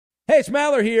Hey, it's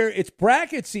Maller here. It's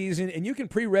bracket season, and you can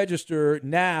pre-register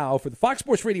now for the Fox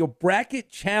Sports Radio Bracket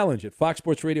Challenge at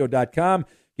foxsportsradio.com.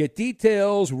 Get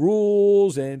details,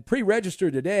 rules, and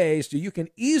pre-register today so you can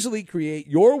easily create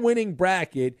your winning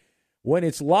bracket when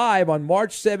it's live on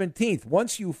March 17th.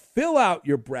 Once you fill out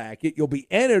your bracket, you'll be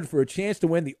entered for a chance to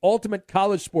win the ultimate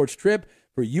college sports trip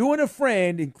for you and a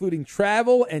friend, including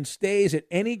travel and stays at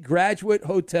any Graduate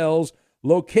Hotels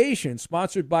location,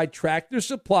 sponsored by Tractor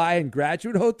Supply and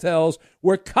Graduate Hotels,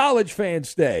 where college fans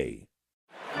stay.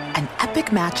 An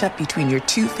epic matchup between your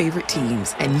two favorite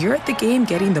teams, and you're at the game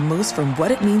getting the most from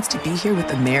what it means to be here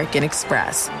with American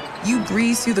Express. You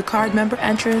breeze through the card member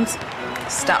entrance,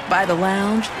 stop by the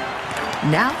lounge.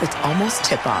 Now it's almost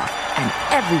tip-off, and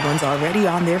everyone's already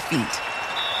on their feet.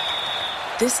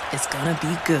 This is gonna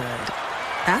be good.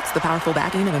 That's the powerful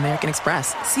backing of American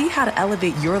Express. See how to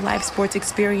elevate your live sports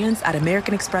experience at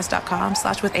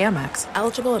americanexpress.com/withAmex.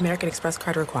 Eligible American Express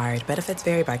card required. Benefits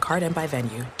vary by card and by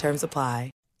venue. Terms apply.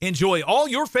 Enjoy all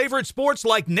your favorite sports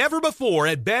like never before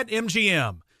at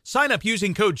BetMGM. Sign up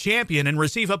using code CHAMPION and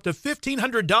receive up to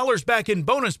 $1,500 back in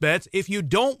bonus bets if you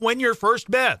don't win your first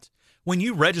bet. When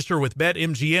you register with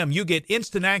BetMGM, you get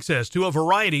instant access to a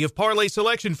variety of parlay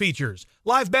selection features,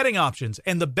 live betting options,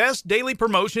 and the best daily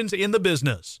promotions in the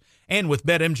business. And with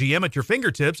BetMGM at your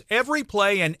fingertips, every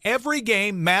play and every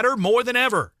game matter more than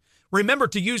ever. Remember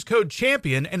to use code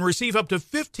CHAMPION and receive up to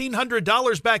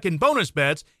 $1,500 back in bonus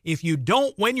bets if you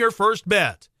don't win your first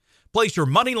bet. Place your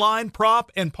money line,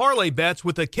 prop, and parlay bets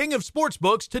with the king of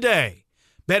sportsbooks today.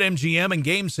 BetMGM and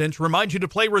GameSense remind you to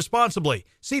play responsibly.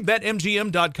 See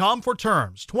BetMGM.com for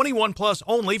terms. 21 plus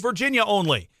only, Virginia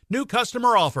only. New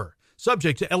customer offer.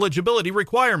 Subject to eligibility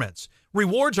requirements.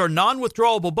 Rewards are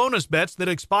non-withdrawable bonus bets that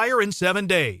expire in 7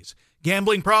 days.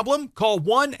 Gambling problem? Call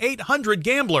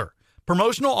 1-800-GAMBLER.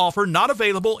 Promotional offer not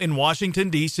available in Washington,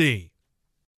 D.C.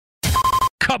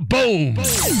 Kaboom!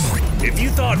 If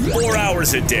you thought 4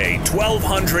 hours a day,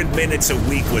 1,200 minutes a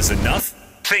week was enough,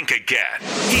 think again.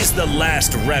 He's the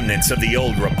last remnants of the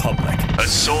old republic, a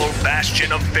sole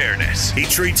bastion of fairness. He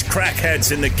treats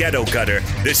crackheads in the ghetto gutter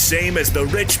the same as the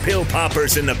rich pill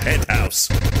poppers in the penthouse.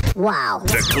 Wow.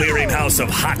 The clearinghouse of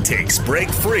hot takes break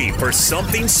free for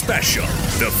something special.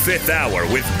 The Fifth Hour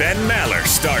with Ben Maller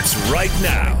starts right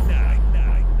now.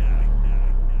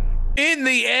 In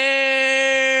the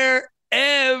air,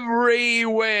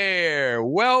 everywhere.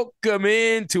 Welcome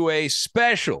into a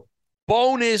special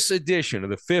bonus edition of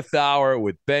the Fifth Hour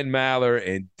with Ben Maller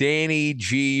and Danny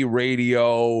G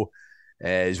Radio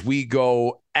as we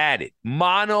go at it.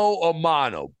 Mano a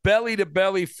mano, belly to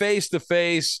belly, face to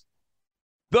face.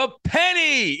 The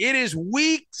Penny. It is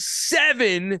week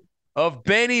 7 of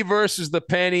Benny versus the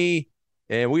Penny.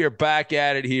 And we are back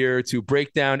at it here to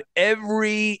break down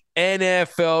every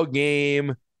NFL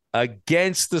game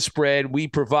against the spread. We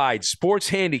provide sports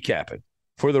handicapping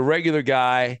for the regular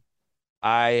guy.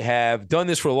 I have done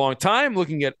this for a long time,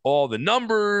 looking at all the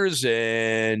numbers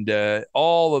and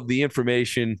all of the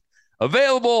information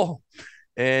available.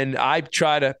 And I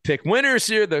try to pick winners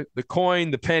here, the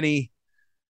coin, the penny,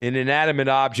 an inanimate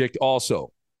object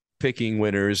also picking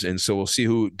winners. And so we'll see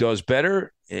who does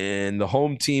better. And the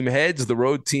home team heads, the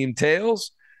road team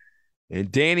tails.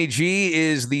 And Danny G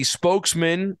is the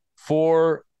spokesman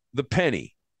for the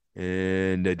penny.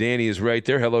 And Danny is right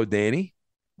there. Hello, Danny.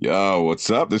 Yo,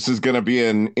 what's up? This is going to be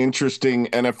an interesting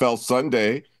NFL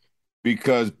Sunday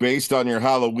because based on your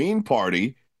Halloween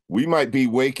party, we might be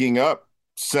waking up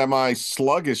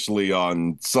semi-sluggishly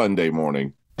on Sunday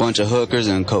morning. Bunch of hookers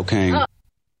and cocaine.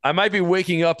 I might be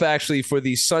waking up actually for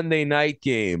the Sunday night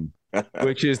game,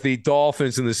 which is the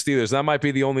Dolphins and the Steelers. That might be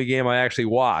the only game I actually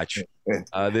watch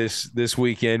this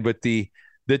weekend. But the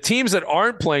teams that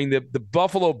aren't playing, the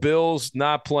Buffalo Bills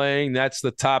not playing, that's the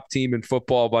top team in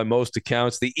football by most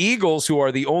accounts. The Eagles, who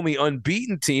are the only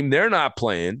unbeaten team, they're not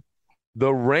playing.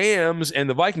 The Rams and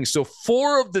the Vikings. So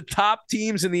 4 of the top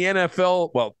teams in the NFL,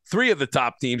 well, 3 of the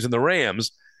top teams in the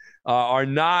Rams are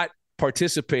not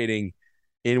participating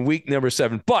in week number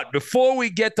 7. But before we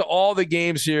get to all the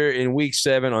games here in week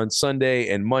 7 on Sunday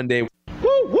and Monday.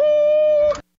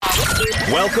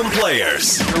 Welcome,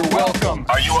 players. You're welcome.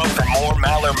 Are you up for more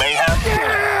Maller mayhem?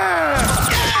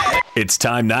 Yeah! It's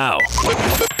time now.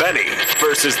 Benny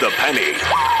versus the Penny.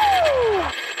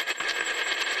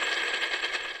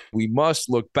 We must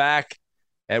look back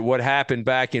at what happened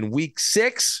back in week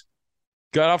 6.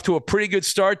 Got off to a pretty good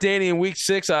start, Danny, in week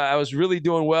 6. I was really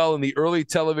doing well in the early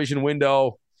television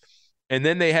window, and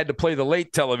then they had to play the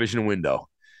late television window.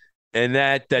 And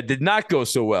that did not go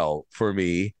so well for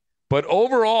me. But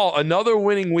overall, another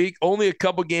winning week, only a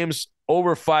couple games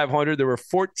over 500. There were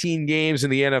 14 games in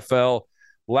the NFL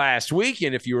last week.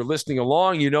 And if you were listening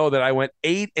along, you know that I went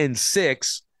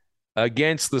 8-6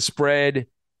 against the spread,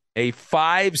 a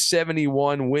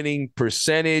 571 winning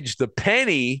percentage. The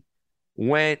penny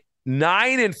went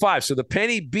 9-5. So the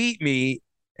penny beat me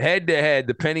head to head,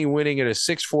 the penny winning at a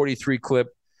 643 clip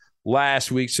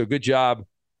last week. So good job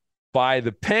by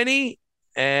the penny.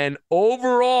 And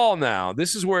overall now,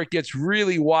 this is where it gets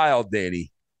really wild,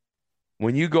 Danny.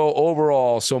 When you go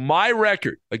overall, so my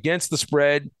record against the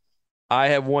spread, I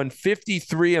have won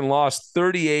 53 and lost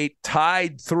 38,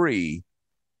 tied 3.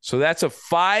 So that's a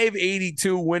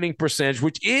 582 winning percentage,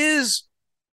 which is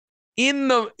in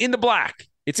the black.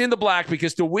 It's in the black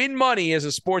because to win money as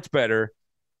a sports bettor,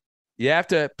 you have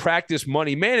to practice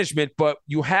money management, but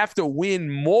you have to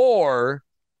win more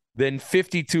than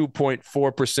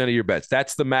 52.4% of your bets.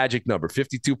 That's the magic number,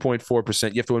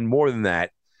 52.4%. You have to win more than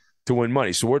that to win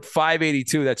money. So we're at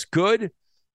 582. That's good.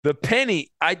 The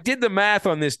penny, I did the math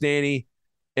on this, Danny,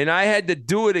 and I had to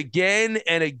do it again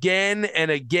and again and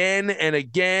again and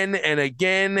again and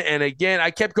again and again.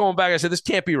 I kept going back. I said, this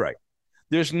can't be right.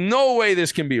 There's no way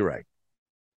this can be right.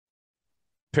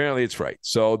 Apparently it's right.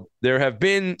 So there have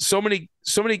been so many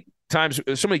times,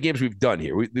 so many games we've done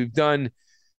here. We've done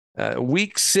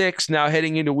week 6, now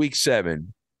heading into week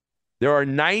 7. There are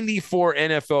 94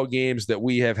 NFL games that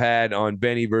we have had on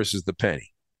Benny versus the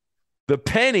penny. The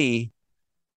penny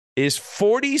is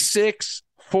 46,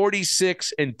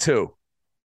 46, and 2.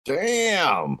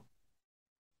 Damn.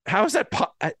 How is that?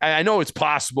 I know it's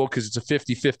possible because it's a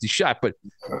 50-50 shot, but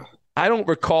I don't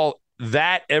recall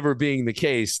that ever being the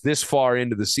case this far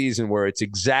into the season where it's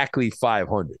exactly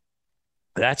 500.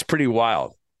 That's pretty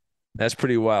wild. That's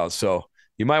pretty wild. So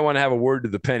you might want to have a word to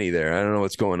the penny there. I don't know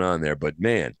what's going on there, but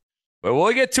man. But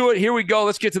we'll get to it. Here we go.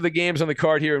 Let's get to the games on the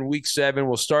card here in week 7.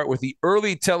 We'll start with the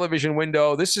early television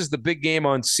window. This is the big game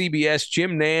on CBS.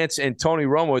 Jim Nantz and Tony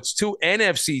Romo. It's 2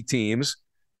 NFC teams,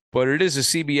 but it is a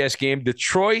CBS game.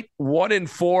 Detroit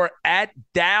 1-4 at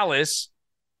Dallas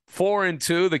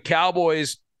 4-2. The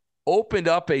Cowboys opened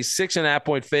up a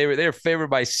 6.5-point favorite. They're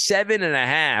favored by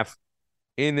 7.5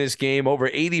 in this game. Over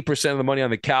 80% of the money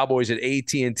on the Cowboys at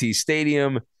AT&T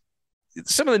Stadium.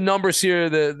 Some of the numbers here,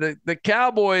 the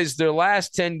Cowboys, their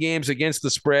last 10 games against the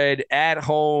spread at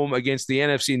home against the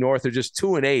NFC North, they're just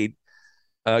 2-8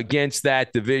 against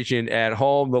that division at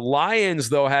home. The Lions,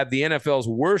 though, have the NFL's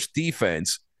worst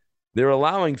defense. They're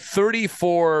allowing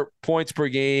 34 points per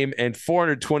game and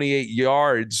 428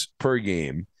 yards per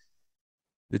game.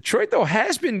 Detroit, though,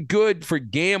 has been good for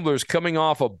gamblers coming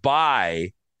off a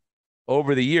bye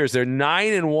over the years. They're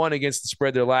 9-1 against the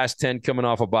spread, their last 10 coming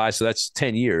off a bye, so that's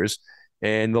 10 years.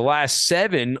 And the last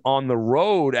 7 on the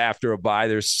road after a bye,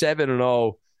 they're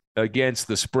 7-0 against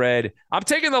the spread. I'm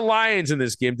taking the Lions in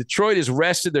this game. Detroit is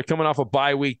rested. They're coming off a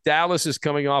bye week. Dallas is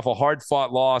coming off a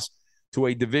hard-fought loss to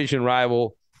a division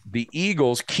rival, the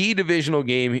Eagles. Key divisional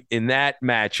game in that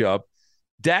matchup.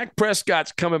 Dak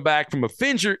Prescott's coming back from a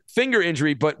finger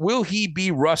injury, but will he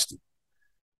be rusty?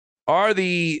 Are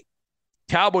the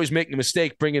Cowboys making a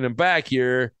mistake bringing him back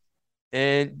here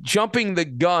and jumping the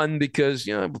gun because,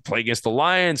 we play against the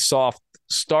Lions, soft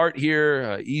start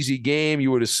here, easy game,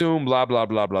 you would assume, blah, blah,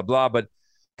 blah, blah, blah. But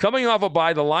coming off a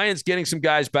bye, the Lions getting some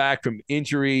guys back from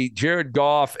injury. Jared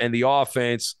Goff and the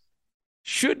offense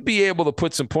should be able to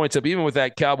put some points up, even with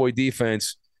that Cowboy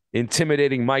defense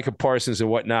intimidating Micah Parsons and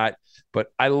whatnot.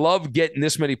 But I love getting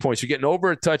this many points. You're getting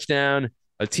over a touchdown,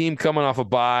 a team coming off a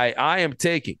bye. I am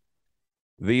taking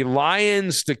the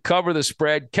Lions to cover the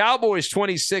spread. Cowboys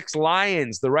 26,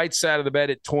 Lions, the right side of the bet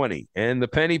at 20. And the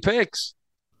penny picks.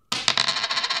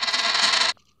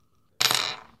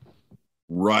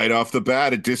 Right off the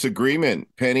bat, a disagreement.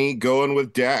 Penny going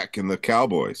with Dak and the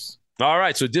Cowboys. All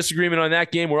right, so disagreement on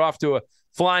that game. We're off to a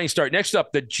flying start. Next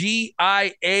up, the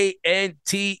Giants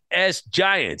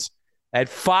Giants at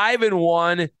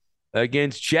 5-1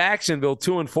 against Jacksonville,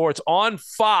 2-4. It's on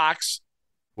Fox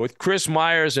with Chris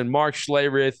Myers and Mark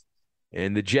Schlereth.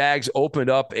 And the Jags opened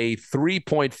up a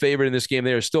 3-point favorite in this game.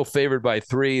 They are still favored by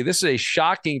 3. This is a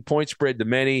shocking point spread to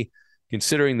many,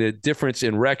 considering the difference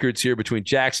in records here between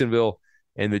Jacksonville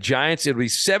and the Giants. It'll be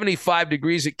 75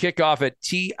 degrees at kickoff at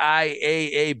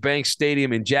TIAA Bank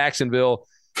Stadium in Jacksonville.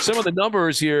 Some of the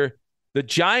numbers here, the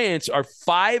Giants are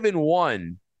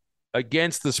 5-1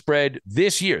 against the spread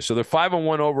this year. So they're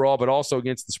 5-1 overall, but also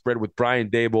against the spread with Brian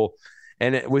Daboll.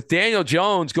 And with Daniel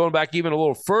Jones going back even a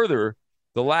little further,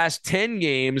 the last 10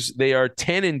 games, they are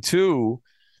 10-2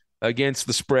 against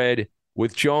the spread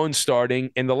with Jones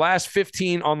starting. In the last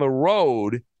 15 on the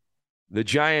road, the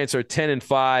Giants are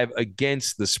 10-5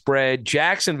 against the spread.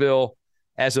 Jacksonville,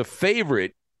 as a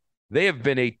favorite, They have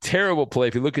been a terrible play.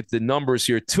 If you look at the numbers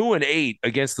here, 2-8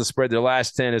 against the spread, their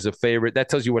last 10 as a favorite. That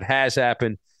tells you what has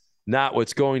happened, not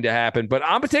what's going to happen. But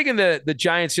I'm taking the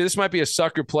Giants here. This might be a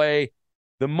sucker play.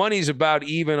 The money's about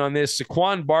even on this.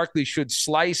 Saquon Barkley should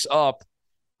slice up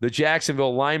the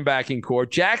Jacksonville linebacking core.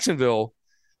 Jacksonville,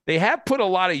 they have put a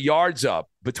lot of yards up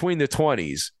between the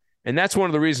 20s, and that's one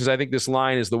of the reasons I think this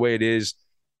line is the way it is.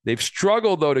 They've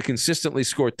struggled, though, to consistently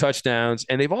score touchdowns,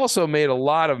 and they've also made a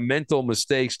lot of mental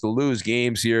mistakes to lose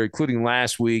games here, including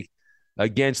last week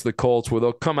against the Colts, where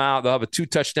they'll come out, they'll have a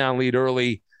 2-touchdown lead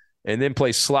early, and then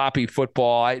play sloppy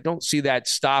football. I don't see that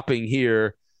stopping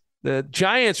here. The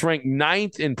Giants rank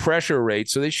 9th in pressure rate,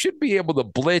 so they should be able to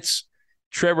blitz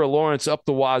Trevor Lawrence up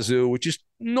the wazoo, which is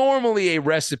normally a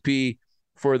recipe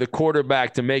for the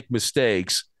quarterback to make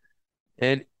mistakes.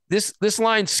 And this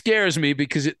line scares me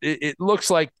because it looks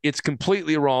like it's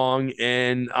completely wrong,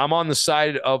 and I'm on the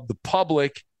side of the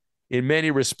public in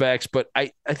many respects, but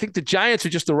I think the Giants are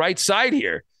just the right side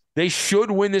here. They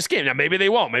should win this game. Now, maybe they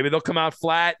won't. Maybe they'll come out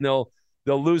flat and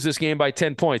they'll lose this game by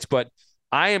 10 points, but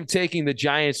I am taking the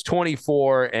Giants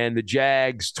 24 and the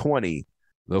Jags 20,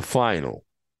 the final.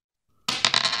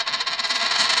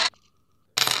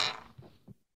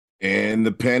 And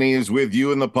the penny is with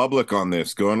you and the public on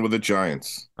this, going with the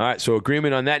Giants. All right, so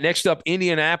agreement on that. Next up,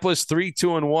 Indianapolis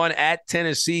 3-1 at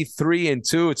Tennessee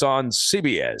 3-2. It's on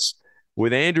CBS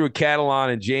with Andrew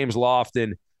Catalon and James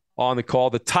Lofton on the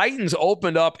call. The Titans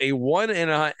opened up a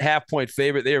 1.5-point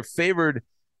favorite. They are favored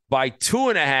by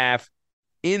 2.5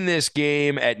 in this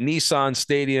game at Nissan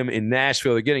Stadium in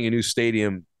Nashville. They're getting a new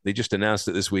stadium. They just announced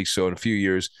it this week, so in a few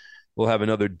years we'll have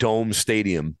another dome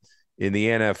stadium in the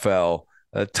NFL.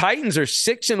 Titans are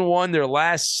 6-1 their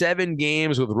last 7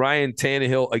 games with Ryan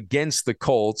Tannehill against the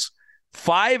Colts.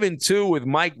 5-2 with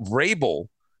Mike Vrabel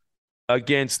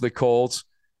against the Colts.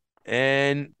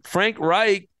 And Frank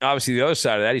Reich, obviously the other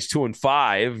side of that, he's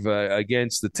 2-5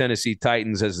 against the Tennessee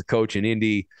Titans as the coach in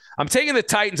Indy. I'm taking the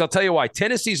Titans. I'll tell you why.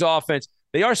 Tennessee's offense,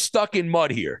 they are stuck in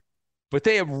mud here, but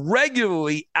they have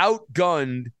regularly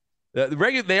outgunned.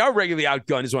 They are regularly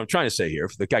outgunned is what I'm trying to say here.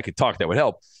 If the guy could talk, that would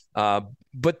help.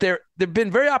 But they've been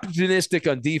very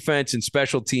opportunistic on defense and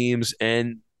special teams,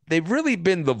 and they've really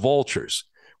been the vultures,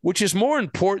 which is more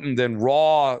important than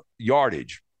raw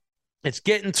yardage. It's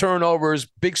getting turnovers,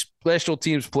 big special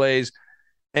teams plays,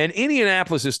 and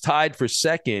Indianapolis is tied for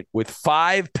second with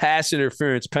 5 pass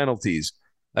interference penalties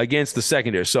against the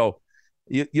secondary. So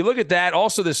you look at that.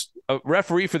 Also, this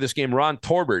referee for this game, Ron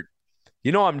Torbert.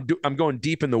 You know, I'm going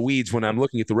deep in the weeds when I'm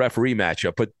looking at the referee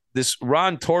matchup, but this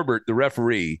Ron Torbert, the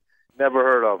referee. Never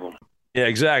heard of him. Yeah,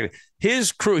 exactly.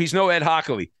 His crew, he's no Ed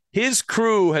Hockley. His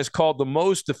crew has called the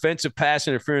most defensive pass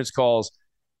interference calls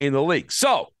in the league.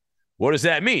 So what does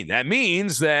that mean? That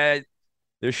means that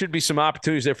there should be some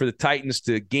opportunities there for the Titans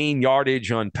to gain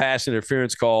yardage on pass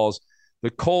interference calls.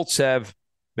 The Colts have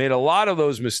made a lot of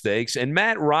those mistakes, and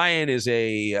Matt Ryan is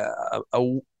a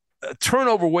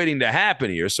turnover waiting to happen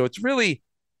here. So it's really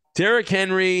Derrick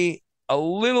Henry, a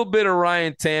little bit of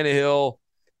Ryan Tannehill,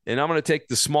 and I'm going to take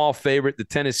the small favorite, the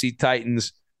Tennessee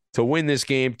Titans, to win this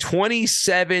game.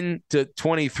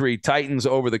 27-23, Titans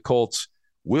over the Colts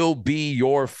will be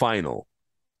your final.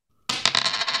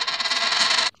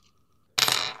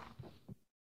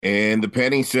 And the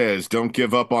penny says, don't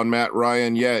give up on Matt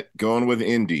Ryan yet. Going with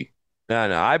Indy.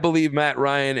 No. I believe Matt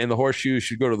Ryan and the Horseshoes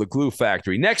should go to the glue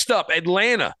factory. Next up,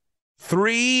 Atlanta.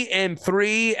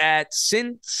 3-3 at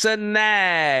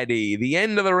Cincinnati. The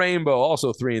end of the rainbow,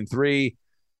 also 3-3.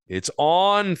 It's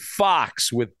on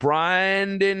Fox with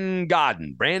Brandon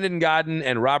Gaudin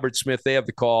and Robert Smith. They have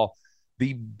the call.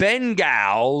 The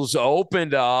Bengals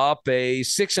opened up a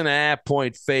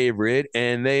 6.5-point favorite,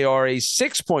 and they are a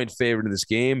 6-point favorite in this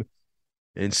game.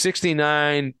 And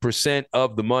 69%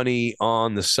 of the money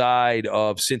on the side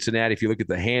of Cincinnati, if you look at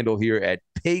the handle here at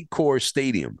Paycor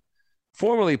Stadium.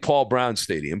 Formerly Paul Brown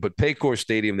Stadium, but Paycor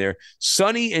Stadium there.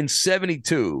 Sunny and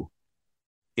 72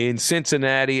 in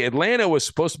Cincinnati. Atlanta was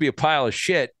supposed to be a pile of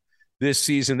shit this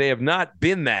season. They have not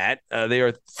been that. They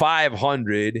are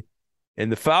 500,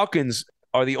 and the Falcons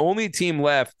are the only team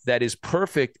left that is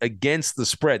perfect against the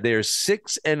spread. They are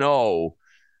 6-0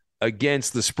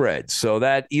 against the spread. So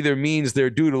that either means they're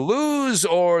due to lose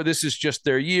or this is just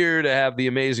their year to have the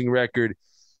amazing record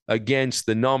against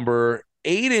the number.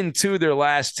 8-2 their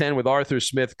last 10 with Arthur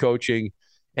Smith coaching.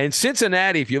 And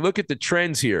Cincinnati, if you look at the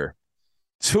trends here,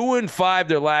 2-5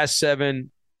 their last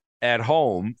 7 at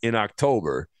home in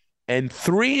October, and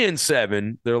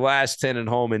 3-7 their last 10 at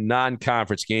home in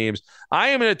non-conference games. I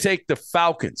am going to take the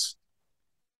Falcons,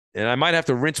 and I might have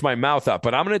to rinse my mouth out,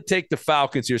 but I'm going to take the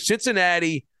Falcons here.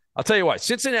 Cincinnati, I'll tell you what,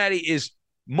 Cincinnati is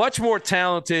much more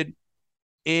talented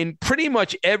in pretty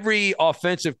much every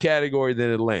offensive category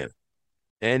than Atlanta.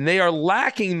 And they are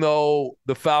lacking, though,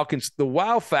 the Falcons, the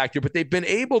wow factor, but they've been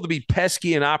able to be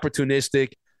pesky and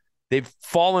opportunistic. They've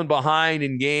fallen behind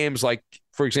in games like,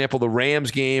 for example, the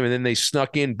Rams game, and then they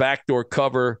snuck in backdoor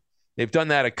cover. They've done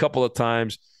that a couple of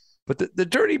times. But the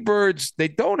Dirty Birds, they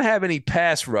don't have any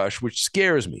pass rush, which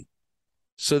scares me.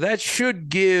 So that should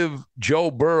give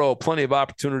Joe Burrow plenty of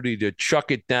opportunity to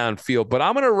chuck it downfield. But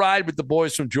I'm going to ride with the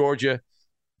boys from Georgia,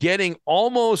 getting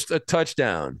almost a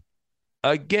touchdown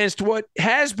against what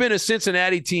has been a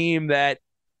Cincinnati team that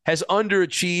has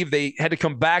underachieved. They had to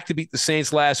come back to beat the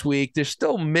Saints last week. They're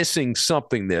still missing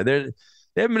something there. They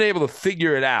haven't been able to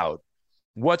figure it out,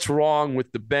 what's wrong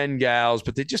with the Bengals,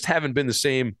 but they just haven't been the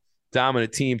same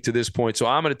dominant team to this point. So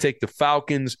I'm going to take the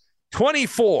Falcons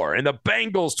 24 and the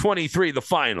Bengals 23, the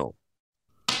final.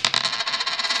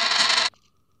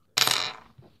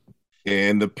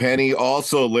 And the penny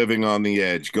also living on the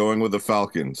edge, going with the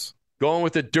Falcons. Going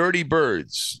with the Dirty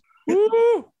Birds.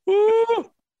 Woo, woo.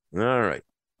 All right.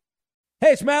 Hey,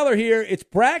 it's Maller here. It's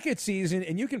bracket season,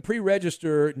 and you can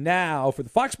pre-register now for the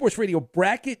Fox Sports Radio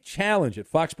Bracket Challenge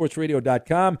at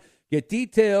foxsportsradio.com. Get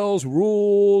details,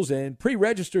 rules, and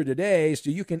pre-register today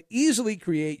so you can easily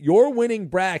create your winning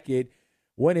bracket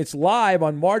when it's live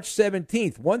on March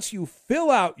 17th. Once you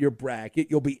fill out your bracket,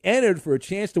 you'll be entered for a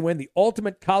chance to win the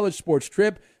ultimate college sports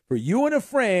trip for you and a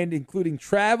friend, including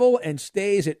travel and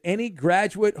stays at any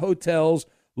Graduate Hotels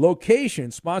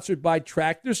location, sponsored by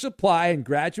Tractor Supply and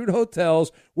Graduate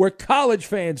Hotels, where college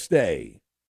fans stay.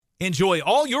 Enjoy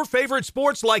all your favorite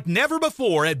sports like never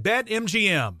before at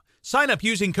BetMGM. Sign up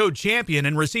using code CHAMPION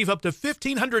and receive up to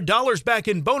 $1,500 back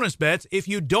in bonus bets if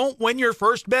you don't win your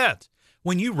first bet.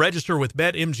 When you register with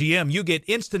BetMGM, you get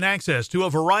instant access to a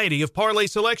variety of parlay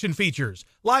selection features,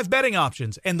 live betting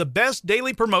options, and the best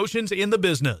daily promotions in the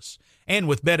business. And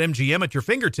with BetMGM at your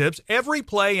fingertips, every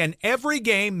play and every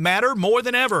game matter more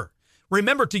than ever.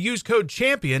 Remember to use code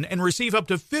CHAMPION and receive up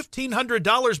to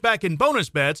 $1,500 back in bonus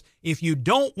bets if you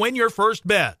don't win your first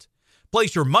bet.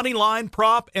 Place your money line,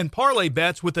 prop, and parlay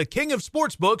bets with the king of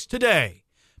sportsbooks today.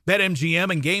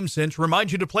 BetMGM and GameSense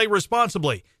remind you to play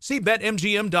responsibly. See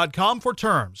BetMGM.com for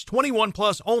terms. 21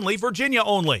 plus only, Virginia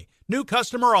only. New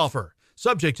customer offer.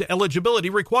 Subject to eligibility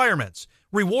requirements.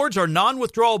 Rewards are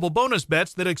non-withdrawable bonus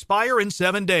bets that expire in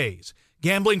 7 days.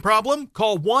 Gambling problem?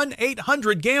 Call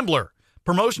 1-800-GAMBLER.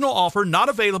 Promotional offer not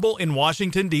available in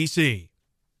Washington, D.C.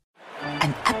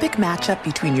 An epic matchup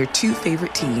between your two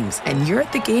favorite teams, and you're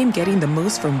at the game getting the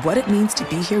most from what it means to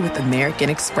be here with American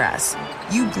Express.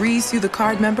 You breeze through the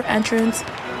card member entrance,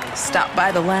 stop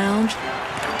by the lounge.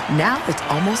 Now it's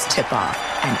almost tip-off,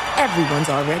 and everyone's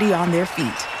already on their feet.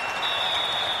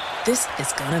 This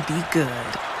is gonna be good.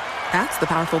 That's the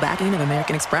powerful backing of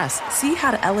American Express. See how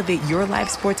to elevate your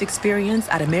live sports experience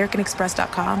at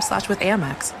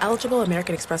americanexpress.com/withAmex. Eligible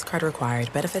American Express card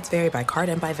required. Benefits vary by card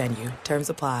and by venue. Terms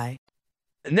apply.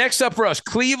 Next up for us,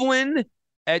 Cleveland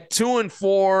at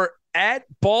 2-4 at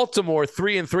Baltimore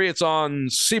 3-3. It's on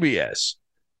CBS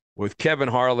with Kevin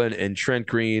Harlan and Trent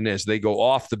Green as they go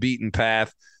off the beaten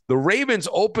path. The Ravens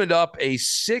opened up a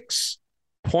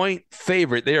 6-point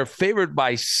favorite. They are favored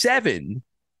by 7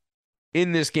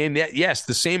 in this game. Yes,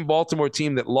 the same Baltimore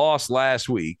team that lost last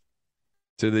week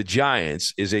to the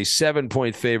Giants is a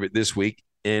 7-point favorite this week.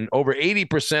 And over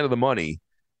 80% of the money,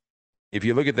 if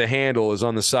you look at the handle, is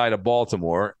on the side of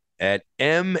Baltimore at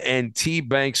M&T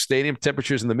Bank Stadium.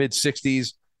 Temperatures in the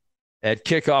mid-60s at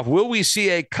kickoff. Will we see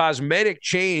a cosmetic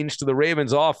change to the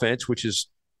Ravens offense, which has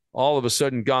all of a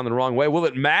sudden gone the wrong way? Will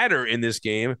it matter in this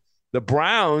game? The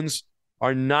Browns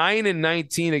are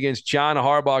 9-19 against John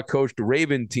Harbaugh coached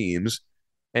Raven teams.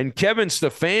 And Kevin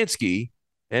Stefanski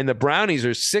and the Brownies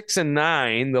are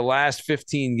 6-9 the last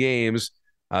 15 games.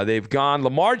 They've gone.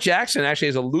 Lamar Jackson actually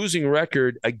has a losing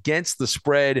record against the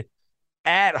spread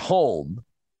at home.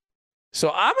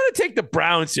 So I'm going to take the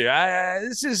Browns here.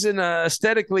 This is an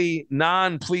aesthetically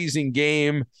non-pleasing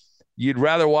game. You'd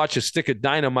rather watch a stick of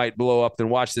dynamite blow up than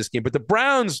watch this game. But the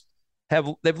Browns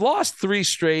they've lost 3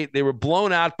 straight. They were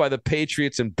blown out by the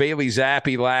Patriots and Bailey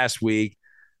Zappi last week.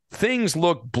 Things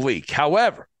look bleak.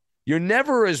 However, you're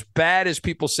never as bad as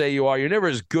people say you are. You're never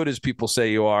as good as people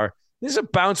say you are. This is a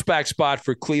bounce-back spot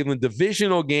for Cleveland.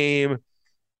 Divisional game.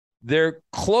 They're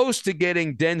close to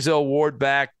getting Denzel Ward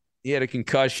back. He had a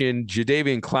concussion.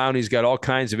 Jadeveon Clowney's got all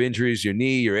kinds of injuries, your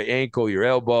knee, your ankle, your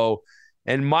elbow.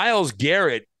 And Myles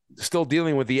Garrett, still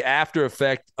dealing with the after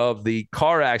effect of the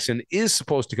car accident, is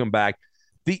supposed to come back.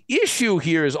 The issue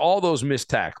here is all those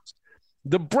missed tackles.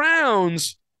 The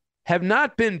Browns have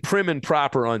not been prim and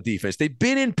proper on defense. They've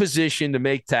been in position to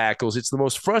make tackles. It's the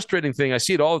most frustrating thing. I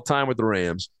see it all the time with the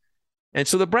Rams. And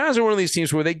so the Browns are one of these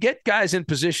teams where they get guys in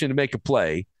position to make a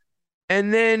play,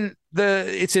 and then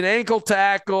it's an ankle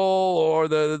tackle or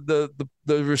the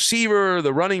receiver,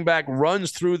 the running back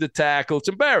runs through the tackle. It's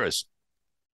embarrassing.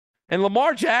 And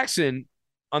Lamar Jackson,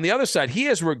 on the other side, he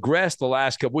has regressed the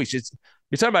last couple weeks. You're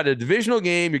talking about a divisional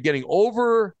game. You're getting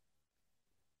over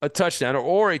a touchdown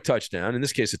or a touchdown, in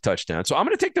this case, a touchdown. So I'm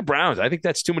going to take the Browns. I think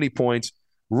that's too many points.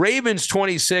 Ravens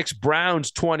 26,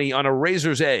 Browns 20 on a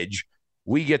razor's edge.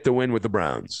 We get the win with the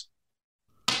Browns.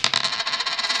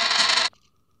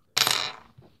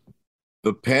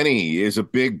 The Penny is a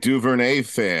big Duvernay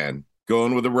fan,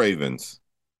 going with the Ravens.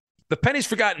 The Penny's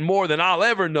forgotten more than I'll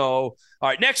ever know. All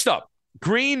right, next up,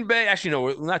 Green Bay. Actually, no,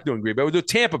 we're not doing Green Bay. We'll do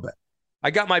Tampa Bay.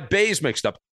 I got my Bays mixed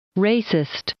up.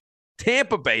 Racist.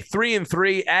 Tampa Bay,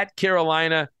 3-3 at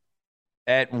Carolina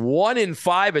at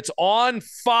 1-5. It's on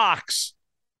Fox.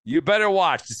 You better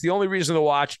watch. It's the only reason to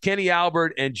watch. Kenny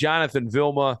Albert and Jonathan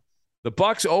Vilma. The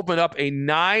Bucs open up a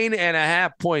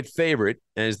 9.5-point favorite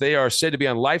as they are said to be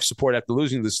on life support after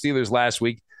losing to the Steelers last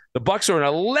week. The Bucs are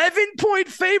an 11-point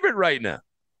favorite right now.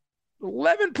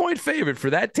 11-point favorite for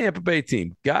that Tampa Bay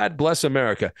team. God bless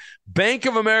America. Bank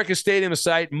of America Stadium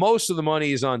site. Most of the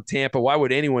money is on Tampa. Why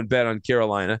would anyone bet on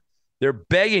Carolina? They're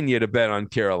begging you to bet on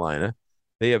Carolina.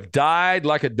 They have died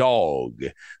like a dog,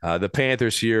 the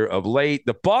Panthers here of late.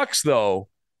 The Bucs, though,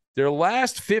 their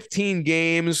last 15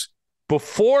 games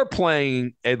before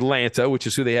playing Atlanta, which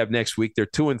is who they have next week, they're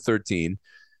 2-13.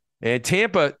 And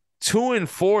Tampa,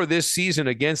 2-4 this season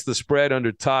against the spread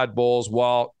under Todd Bowles,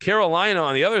 while Carolina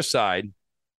on the other side,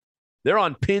 they're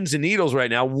on pins and needles right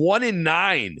now,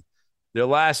 1-9 their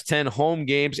last 10 home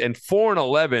games and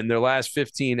 4-11 their last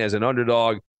 15 as an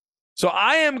underdog. So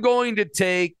I am going to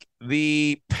take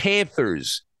the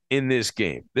Panthers in this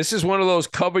game. This is one of those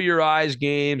cover your eyes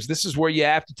games. This is where you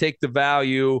have to take the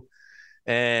value,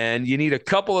 and you need a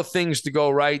couple of things to go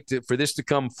right for this to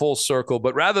come full circle.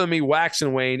 But rather than me wax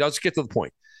and wane, let's get to the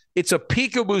point. It's a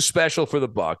peekaboo special for the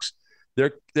Bucs.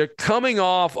 They're coming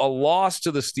off a loss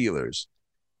to the Steelers.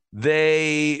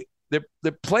 They're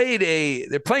playing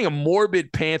a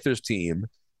morbid Panthers team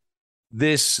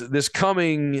this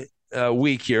coming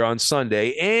week here on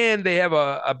Sunday, and they have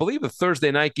I believe a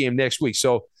Thursday night game next week.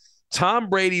 So Tom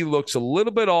Brady looks a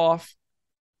little bit off,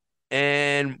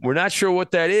 and we're not sure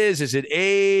what that is. Is it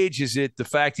age? Is it the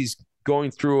fact he's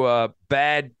going through a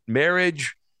bad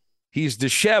marriage? He's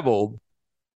disheveled.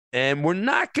 And we're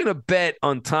not going to bet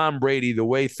on Tom Brady the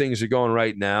way things are going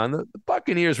right now. And the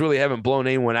Buccaneers really haven't blown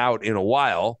anyone out in a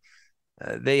while.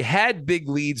 They had big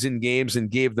leads in games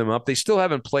and gave them up. They still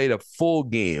haven't played a full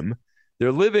game.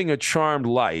 They're living a charmed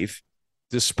life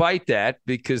despite that,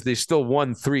 because they still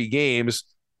won 3 games.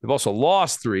 They've also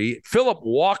lost 3. Phillip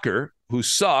Walker, who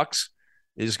sucks,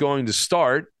 is going to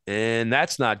start, and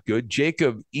that's not good.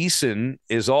 Jacob Eason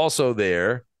is also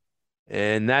there.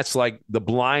 And that's like the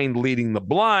blind leading the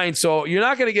blind. So you're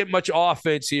not going to get much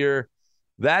offense here.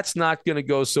 That's not going to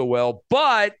go so well.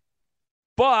 But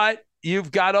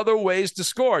you've got other ways to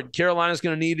score. Carolina's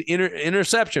going to need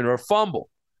interception or a fumble.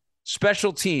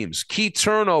 Special teams, key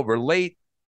turnover late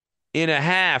in a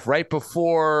half, right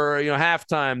before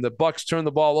halftime. The Bucs turn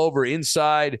the ball over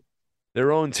inside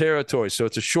their own territory. So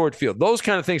it's a short field. Those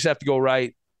kind of things have to go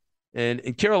right.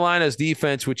 And Carolina's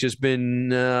defense, which has been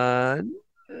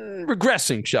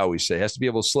regressing, shall we say, has to be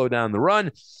able to slow down the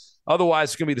run. Otherwise,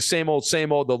 it's going to be the same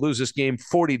old. They'll lose this game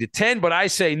 40-10. But I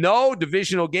say no,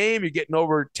 divisional game. You're getting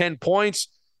over 10 points.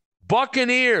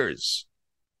 Buccaneers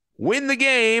win the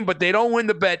game, but they don't win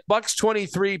the bet. Bucs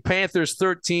 23, Panthers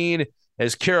 13,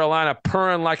 as Carolina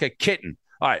purring like a kitten.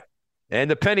 All right, and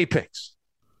the penny picks.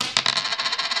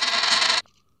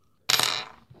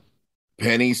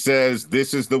 Penny says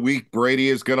this is the week Brady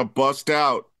is going to bust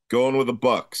out. Going with the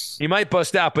Bucs. He might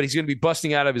bust out, but he's going to be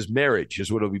busting out of his marriage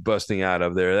is what he'll be busting out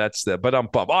of there. But I'm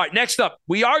pumped. All right, next up,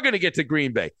 we are going to get to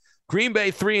Green Bay. Green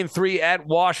Bay 3-3 at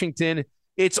Washington.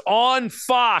 It's on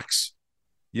Fox.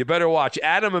 You better watch.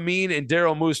 Adam Amin and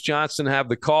Daryl Moose Johnson have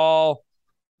the call.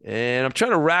 And I'm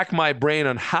trying to rack my brain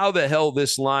on how the hell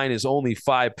this line is only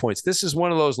 5 points. This is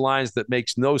one of those lines that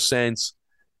makes no sense.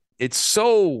 It's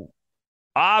so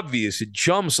obvious. It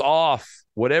jumps off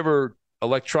whatever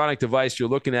electronic device you're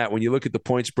looking at when you look at the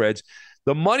point spreads.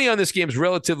 The money on this game is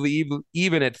relatively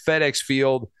even at FedEx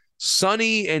Field.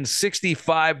 Sunny and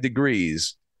 65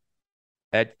 degrees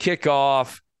at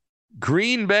kickoff.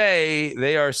 Green Bay,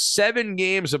 they are 7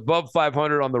 games above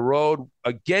 500 on the road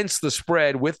against the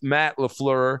spread with Matt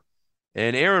LaFleur.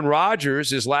 And Aaron Rodgers,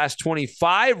 his last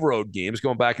 25 road games,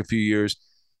 going back a few years,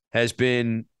 has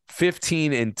been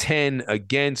 15-10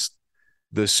 against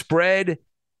the spread.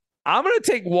 I'm going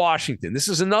to take Washington. This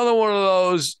is another one of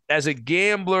those, as a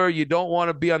gambler, you don't want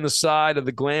to be on the side of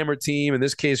the glamour team, in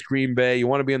this case, Green Bay. You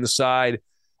want to be on the side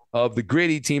of the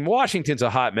gritty team. Washington's a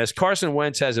hot mess. Carson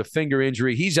Wentz has a finger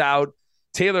injury. He's out.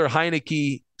 Taylor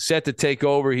Heineke set to take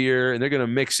over here, and they're going to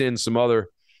mix in some other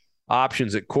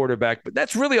options at quarterback. But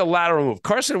that's really a lateral move.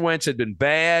 Carson Wentz had been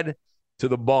bad to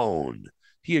the bone.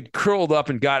 He had curled up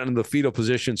and gotten into the fetal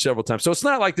position several times. So it's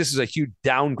not like this is a huge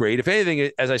downgrade. If anything,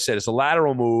 as I said, it's a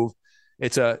lateral move.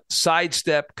 It's a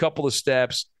sidestep, couple of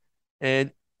steps.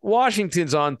 And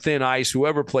Washington's on thin ice,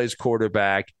 whoever plays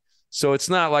quarterback. So it's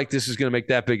not like this is going to make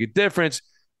that big a difference.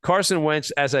 Carson Wentz,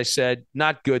 as I said,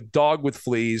 not good. Dog with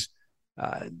fleas.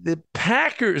 The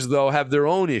Packers, though, have their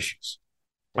own issues.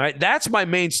 All right, that's my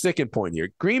main sticking point here.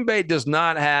 Green Bay does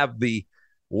not have the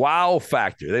wow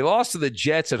factor. They lost to the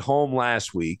Jets at home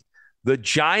last week. The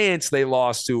Giants they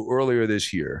lost to earlier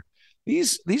this year.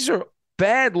 These are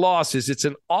bad losses. It's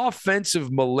an offensive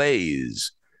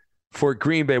malaise for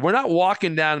Green Bay. We're not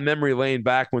walking down memory lane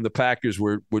back when the Packers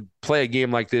would play a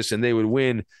game like this and they would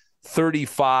win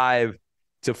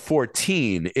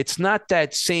 35-14. It's not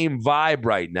that same vibe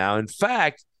right now. In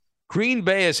fact, Green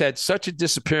Bay has had such a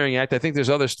disappearing act. I think there's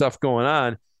other stuff going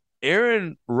on.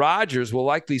 Aaron Rodgers will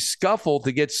likely scuffle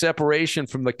to get separation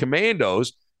from the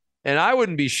Commandos, and I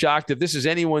wouldn't be shocked if this is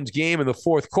anyone's game in the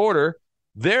fourth quarter.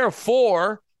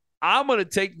 Therefore, I'm going to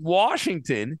take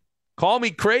Washington. Call me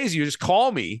crazy, or just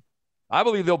call me. I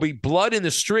believe there'll be blood in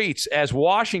the streets as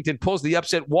Washington pulls the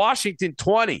upset. Washington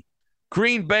 20,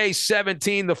 Green Bay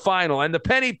 17, the final. And the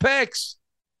penny picks.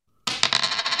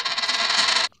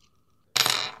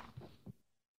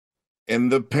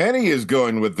 And the penny is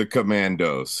going with the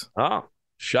Commandos. Oh,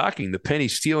 shocking. The penny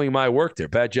stealing my work there.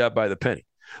 Bad job by the penny.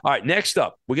 All right, next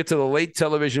up, we get to the late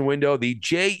television window. The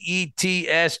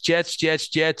Jets,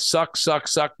 Jets, suck,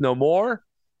 no more.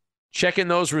 Checking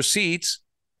those receipts.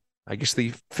 I guess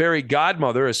the fairy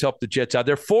godmother has helped the Jets out.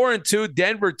 They're 4-2,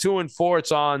 Denver 2-4.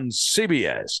 It's on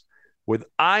CBS with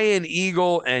Ian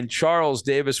Eagle and Charles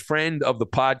Davis, friend of the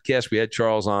podcast. We had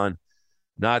Charles on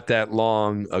not that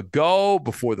long ago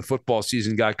before the football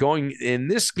season got going. In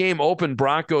this game, open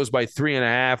Broncos by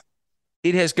 3.5.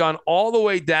 It has gone all the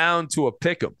way down to a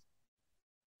pick'em.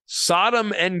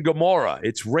 Sodom and Gomorrah.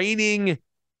 It's raining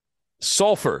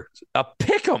sulfur. A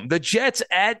pick'em. The Jets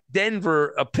at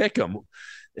Denver, a pick'em.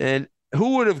 And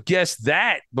who would have guessed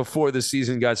that before the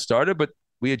season got started? But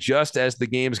we adjust as the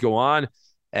games go on.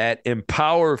 At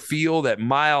Empower Field at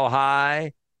Mile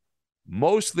High,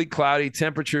 mostly cloudy,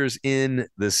 temperatures in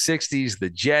the 60s. The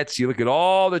Jets, you look at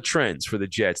all the trends for the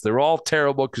Jets. They're all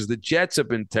terrible because the Jets have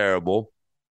been terrible.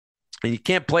 And you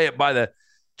can't play it by the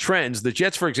trends. The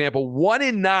Jets, for example,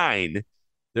 1-9,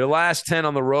 their last 10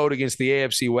 on the road against the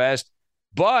AFC West.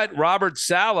 But Robert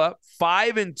Saleh,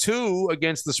 5-2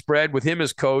 against the spread with him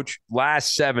as coach,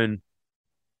 last 7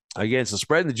 against the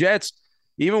spread. And the Jets,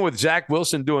 even with Zach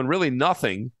Wilson doing really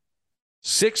nothing,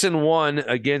 6-1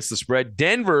 against the spread.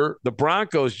 Denver, the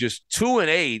Broncos, just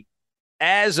 2-8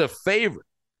 as a favorite.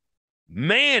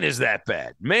 Man, is that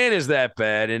bad.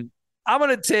 And I'm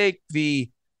going to take the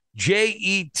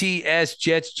Jets,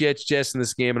 Jets in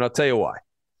this game, and I'll tell you why.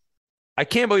 I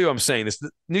can't believe I'm saying this.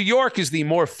 New York is the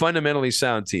more fundamentally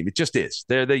sound team. It just is.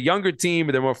 They're the younger team,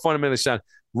 but they're more fundamentally sound.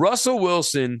 Russell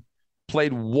Wilson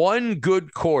played one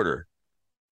good quarter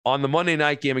on the Monday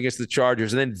night game against the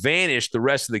Chargers and then vanished the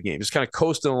rest of the game, just kind of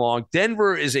coasting along.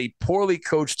 Denver is a poorly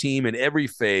coached team in every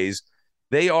phase.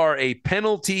 They are a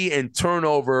penalty and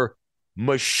turnover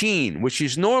machine, which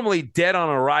is normally dead on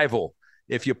arrival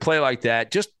if you play like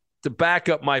that. Just to back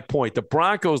up my point, the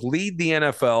Broncos lead the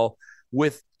NFL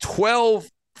with 12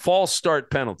 false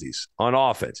start penalties on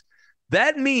offense.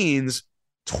 That means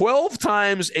 12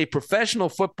 times a professional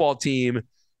football team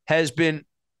has been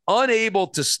unable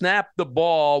to snap the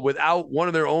ball without one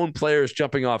of their own players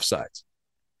jumping off sides.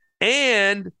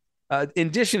 And in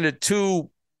addition to 2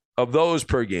 of those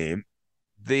per game,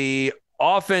 the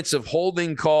offensive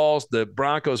holding calls, the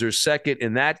Broncos are second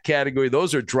in that category.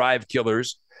 Those are drive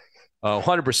killers,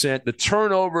 100%. The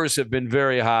turnovers have been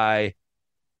very high.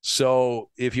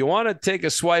 So if you want to take a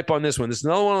swipe on this one, this is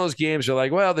another one of those games you're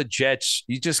like, well, the Jets,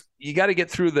 you got to get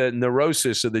through the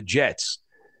neurosis of the Jets.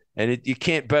 And you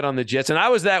can't bet on the Jets. And I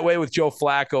was that way with Joe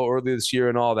Flacco earlier this year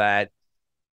and all that.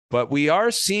 But we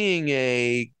are seeing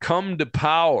a come to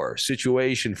power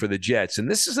situation for the Jets. And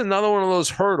this is another one of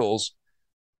those hurdles.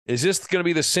 Is this going to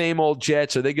be the same old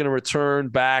Jets? Are they going to return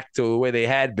back to the way they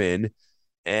had been?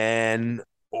 And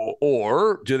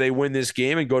or do they win this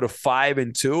game and go to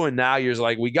 5-2? And now you're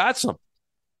like, we got something.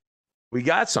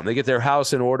 They get their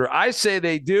house in order. I say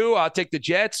they do. I'll take the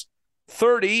Jets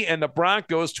 30, and the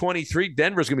Broncos 23.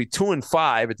 Denver's going to be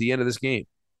 2-5 at the end of this game.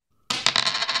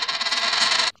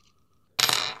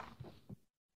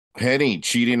 Penny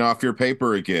cheating off your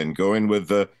paper again, going with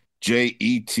the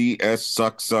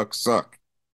JETS suck.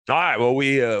 All right, well,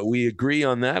 we agree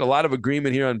on that. A lot of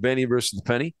agreement here on Benny versus the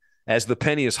Penny, as the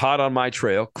Penny is hot on my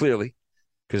trail, clearly,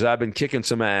 because I've been kicking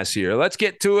some ass here. Let's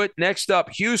get to it. Next up,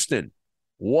 Houston,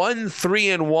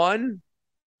 1-3-1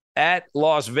 at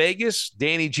Las Vegas.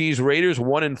 Danny G's Raiders,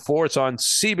 1-4. It's on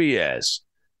CBS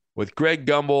with Greg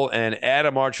Gumbel and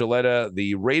Adam Archuleta.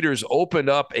 The Raiders opened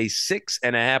up a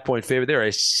 6.5-point favorite. They're a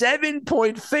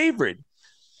 7-point favorite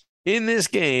in this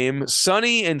game.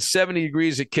 Sunny and 70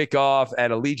 degrees at kickoff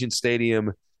at Allegiant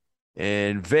Stadium.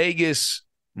 And Vegas,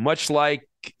 much like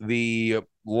the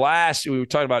last, we were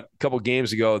talking about a couple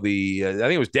games ago, I think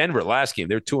it was Denver last game.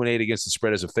 They're 2-8 against the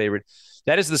spread as a favorite.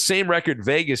 That is the same record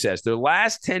Vegas has. Their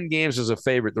last 10 games as a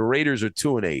favorite, the Raiders are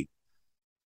 2-8.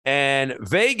 And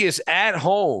Vegas at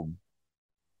home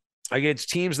against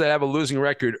teams that have a losing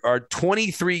record are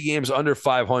 23 games under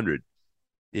 500.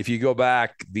 If you go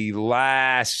back the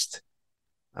last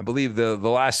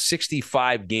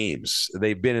 65 games,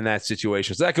 they've been in that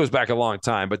situation. So that goes back a long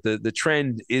time, but the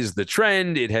trend is the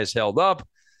trend. It has held up.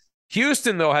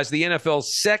 Houston, though, has the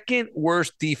NFL's second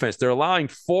worst defense. They're allowing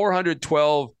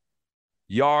 412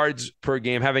 yards per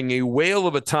game, having a whale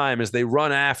of a time as they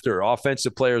run after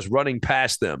offensive players running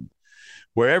past them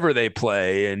wherever they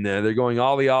play, and they're going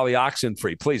ollie, oxen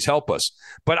free. Please help us.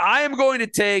 But I am going to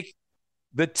take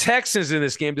the Texans in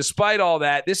this game. Despite all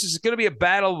that, this is going to be a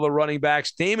battle of the running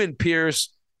backs. Damon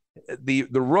Pierce, the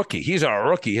rookie, he's a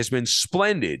rookie, has been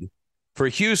splendid for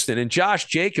Houston, and Josh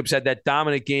Jacobs had that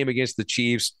dominant game against the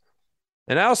Chiefs.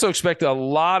 And I also expect a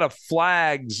lot of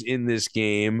flags in this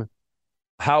game.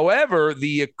 However,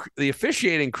 the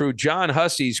officiating crew, John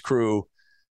Hussey's crew,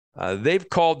 they've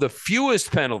called the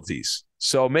fewest penalties.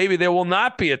 So maybe there will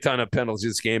not be a ton of penalties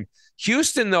this game.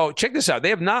 Houston, though, check this out. They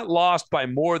have not lost by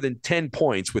more than 10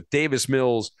 points with Davis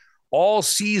Mills all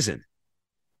season.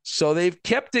 So they've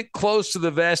kept it close to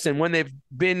the vest. And when they've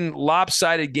been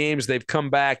lopsided games, they've come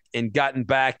back and gotten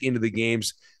back into the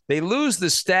games. They lose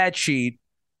the stat sheet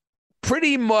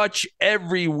pretty much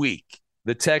every week.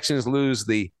 The Texans lose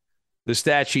the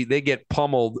stat sheet. They get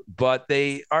pummeled, but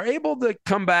they are able to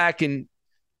come back and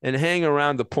hang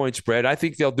around the point spread. I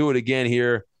think they'll do it again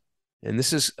here. And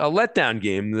this is a letdown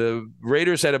game. The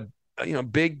Raiders had a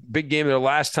big game their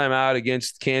last time out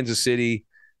against Kansas City,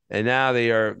 and now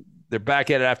they're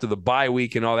back at it after the bye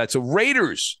week and all that. So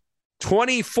Raiders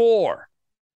 24,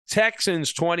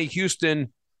 Texans 20,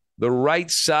 Houston the right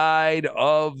side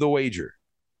of the wager.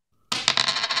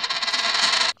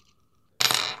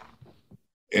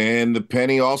 And the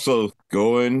Penny also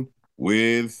going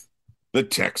with the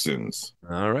Texans.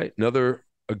 All right, another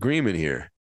agreement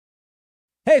here.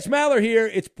 Hey, it's Maller here.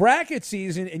 It's bracket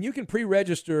season, and you can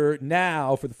pre-register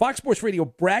now for the Fox Sports Radio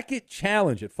Bracket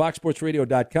Challenge at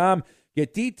foxsportsradio.com.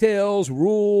 Get details,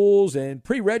 rules, and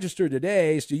pre-register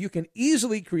today so you can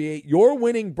easily create your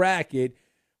winning bracket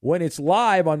when it's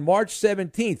live on March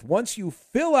 17th. Once you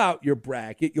fill out your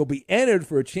bracket, you'll be entered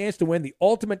for a chance to win the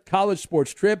ultimate college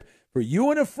sports trip for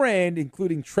you and a friend,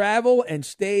 including travel and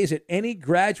stays at any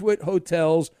Graduate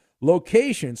Hotels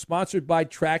location, sponsored by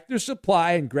Tractor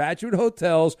Supply and Graduate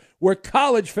Hotels, where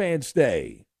college fans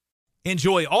stay.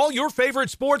 Enjoy all your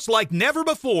favorite sports like never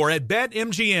before at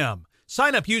BetMGM.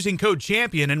 Sign up using code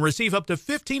CHAMPION and receive up to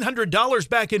 $1,500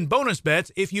 back in bonus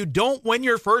bets if you don't win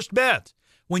your first bet.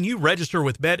 When you register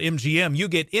with BetMGM, you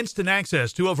get instant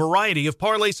access to a variety of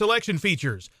parlay selection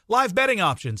features, live betting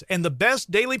options, and the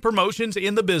best daily promotions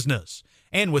in the business.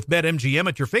 And with BetMGM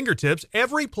at your fingertips,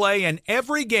 every play and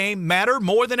every game matter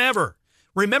more than ever.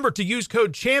 Remember to use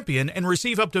code CHAMPION and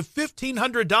receive up to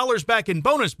 $1,500 back in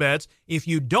bonus bets if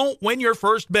you don't win your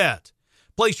first bet.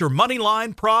 Place your money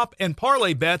line, prop, and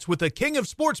parlay bets with the king of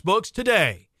sportsbooks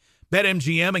today.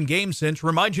 BetMGM and GameSense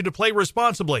remind you to play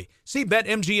responsibly. See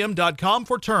BetMGM.com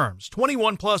for terms.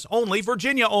 21 plus only,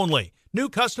 Virginia only. New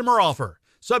customer offer.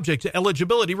 Subject to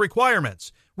eligibility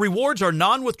requirements. Rewards are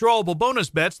non-withdrawable bonus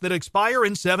bets that expire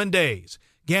in 7 days.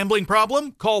 Gambling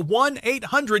problem? Call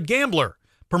 1-800-GAMBLER.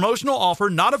 Promotional offer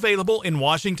not available in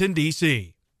Washington,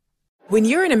 D.C. When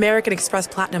you're an American Express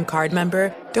Platinum card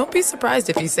member, don't be surprised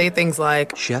if you say things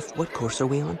like, Chef, what course are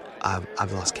we on?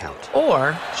 I've lost count.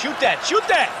 or, Shoot that!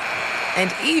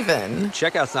 and even...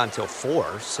 Checkout's not until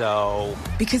 4, so...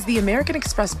 Because the American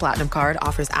Express Platinum Card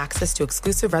offers access to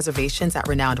exclusive reservations at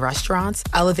renowned restaurants,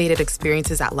 elevated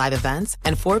experiences at live events,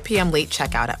 and 4 p.m. late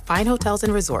checkout at fine hotels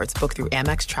and resorts booked through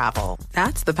Amex Travel.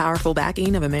 That's the powerful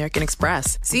backing of American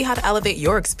Express. See how to elevate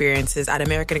your experiences at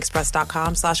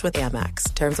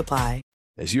americanexpress.com/withAmex. Terms apply.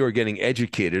 As you are getting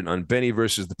educated on Benny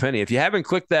versus the Penny, if you haven't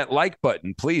clicked that like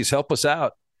button, please help us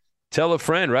out. Tell a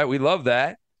friend, right? We love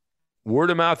that.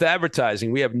 Word of mouth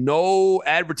advertising. We have no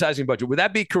advertising budget. Would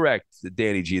that be correct,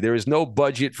 Danny G? There is no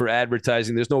budget for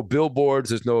advertising. There's no billboards.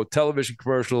 There's no television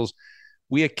commercials.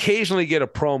 We occasionally get a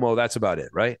promo. That's about it,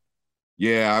 right?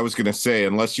 Yeah, I was going to say,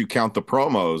 unless you count the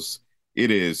promos, it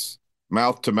is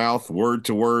mouth to mouth, word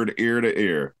to word, ear to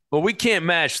ear. Well, we can't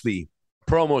match the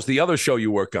promos the other show you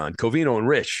work on, Covino and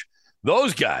Rich.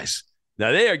 Those guys,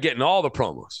 now they are getting all the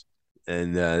promos,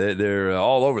 and they're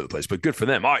all over the place, but good for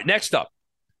them. All right, next up.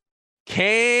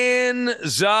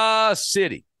 Kansas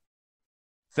City.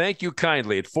 Thank you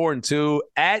kindly at 4-2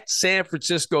 at San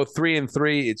Francisco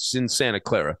 3-3. It's in Santa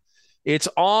Clara. It's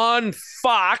on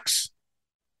Fox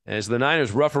as the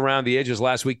Niners rough around the edges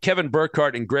last week. Kevin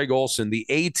Burkhardt and Greg Olsen, the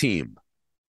A-team.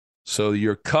 So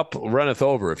your cup runneth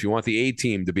over. If you want the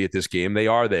A-team to be at this game, they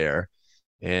are there.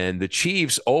 And the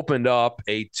Chiefs opened up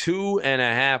a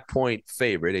 2.5-point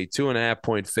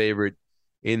favorite.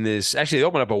 In this, actually, they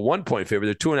opened up a 1-point favorite.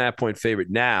 They're 2.5-point favorite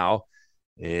now.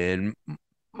 And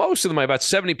most of them, about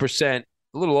 70%, a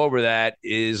little over that,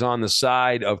 is on the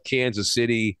side of Kansas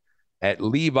City at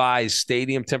Levi's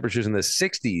Stadium. Temperatures in the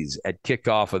 60s at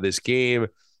kickoff of this game.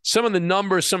 Some of the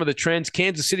numbers, some of the trends.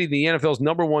 Kansas City, the NFL's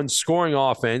number one scoring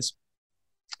offense,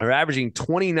 are averaging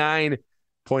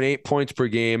 29.8 points per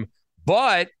game.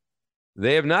 But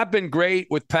they have not been great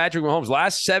with Patrick Mahomes.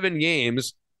 Last 7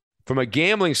 games, from a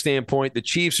gambling standpoint, the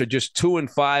Chiefs are just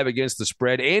 2-5 against the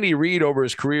spread. Andy Reid, over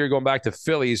his career, going back to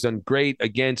Philly, has done great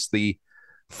against the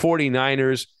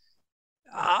 49ers.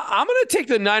 I'm going to take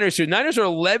the Niners here. Niners are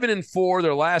 11-4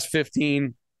 their last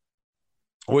 15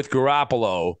 with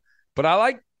Garoppolo. But I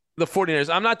like the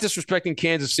 49ers. I'm not disrespecting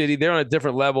Kansas City. They're on a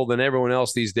different level than everyone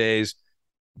else these days.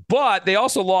 But they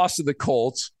also lost to the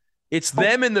Colts. It's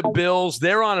them and the Bills.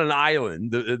 They're on an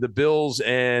island, the Bills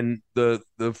and the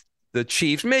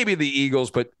Chiefs, maybe the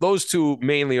Eagles, but those two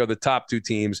mainly are the top 2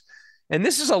 teams. And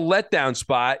this is a letdown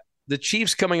spot. The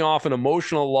Chiefs coming off an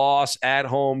emotional loss at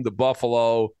home to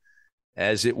Buffalo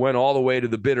as it went all the way to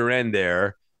the bitter end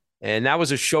there. And that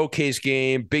was a showcase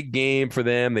game, big game for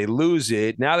them. They lose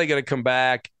it. Now they got to come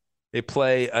back. They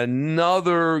play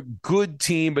another good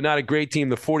team, but not a great team,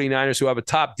 the 49ers, who have a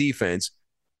top defense.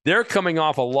 They're coming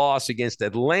off a loss against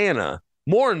Atlanta.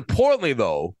 More importantly,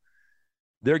 though,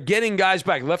 they're getting guys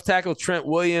back. Left tackle Trent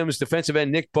Williams, defensive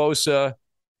end Nick Bosa,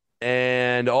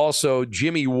 and also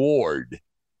Jimmy Ward.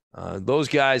 Those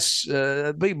guys,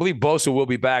 I believe Bosa will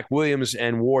be back. Williams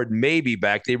and Ward may be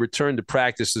back. They returned to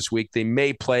practice this week. They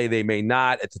may play. They may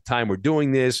not at the time we're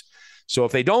doing this. So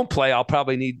if they don't play, I'll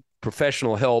probably need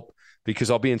professional help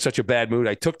because I'll be in such a bad mood.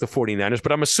 I took the 49ers,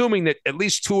 but I'm assuming that at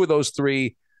least 2 of those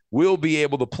 3 will be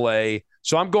able to play.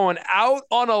 So I'm going out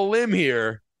on a limb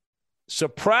here.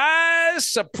 Surprise,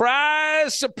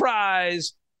 surprise,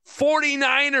 surprise.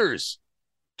 49ers,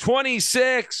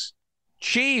 26.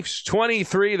 Chiefs,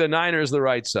 23. The Niners, the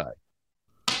right side.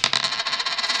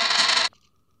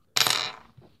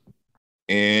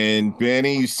 And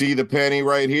Benny, you see the penny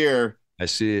right here. I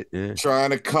see it. Yeah.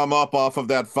 Trying to come up off of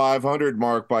that 500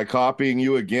 mark by copying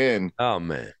you again. Oh,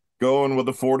 man. Going with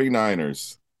the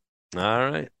 49ers.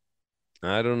 All right.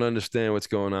 I don't understand what's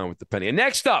going on with the penny. And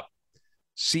next up,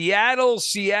 Seattle,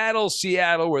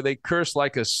 where they curse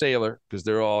like a sailor because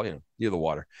they're all, near the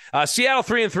water. Seattle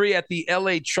 3-3 at the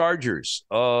LA Chargers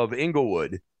of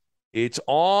Inglewood. It's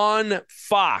on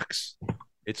Fox.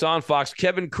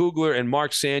 Kevin Kugler and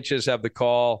Mark Sanchez have the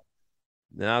call.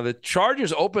 Now, the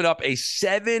Chargers open up a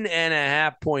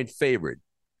 7.5-point favorite.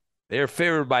 They're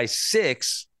favored by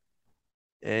 6,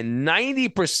 and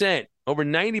over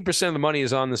 90% of the money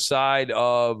is on the side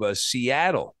of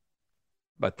Seattle.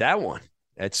 But that one,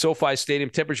 at SoFi Stadium,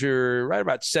 temperature right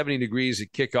about 70 degrees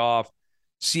at kickoff.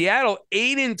 Seattle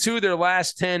 8-2 their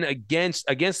last 10 against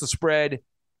the spread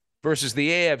versus the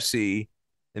AFC.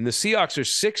 And the Seahawks are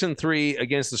 6-3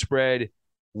 against the spread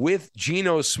with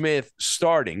Geno Smith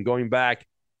starting, going back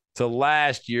to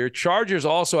last year. Chargers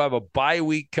also have a bye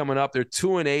week coming up. They're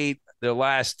 2-8 their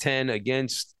last 10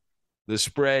 against the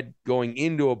spread going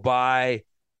into a bye.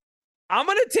 I'm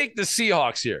going to take the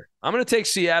Seahawks here. I'm going to take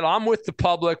Seattle. I'm with the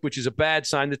public, which is a bad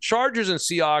sign. The Chargers and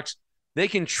Seahawks, they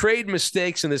can trade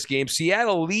mistakes in this game.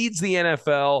 Seattle leads the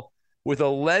NFL with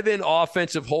 11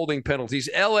 offensive holding penalties.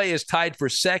 LA is tied for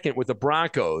second with the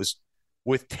Broncos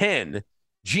with 10.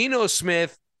 Geno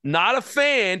Smith, not a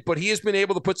fan, but he has been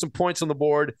able to put some points on the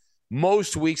board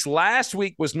most weeks. Last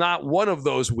week was not one of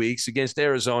those weeks against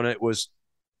Arizona. It was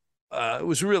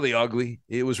really ugly.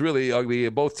 It was really ugly.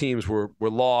 Both teams were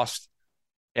lost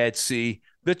at sea.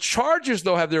 The Chargers,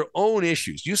 though, have their own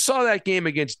issues. You saw that game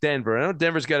against Denver. I know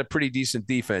Denver's got a pretty decent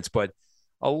defense, but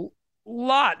a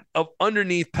lot of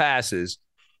underneath passes.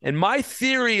 And my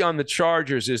theory on the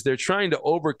Chargers is they're trying to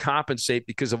overcompensate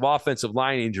because of offensive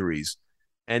line injuries.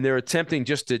 And they're attempting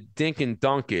just to dink and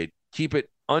dunk it, keep it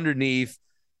underneath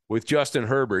with Justin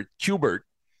Herbert, Hubert.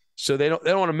 So they don't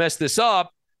want to mess this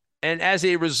up. And as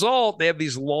a result, they have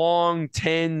these long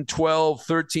 10, 12,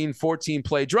 13, 14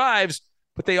 play drives,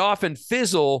 but they often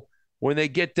fizzle when they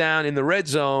get down in the red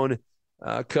zone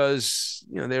because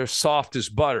they're soft as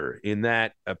butter in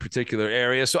that particular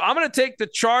area. So I'm going to take the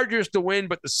Chargers to win,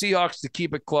 but the Seahawks to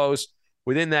keep it close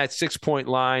within that 6-point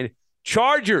line.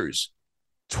 Chargers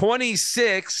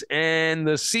 26 and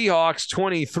the Seahawks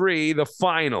 23, the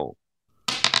final.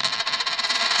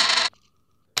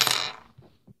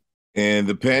 And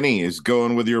the penny is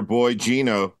going with your boy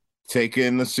Geno,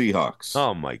 taking the Seahawks.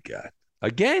 Oh, my God.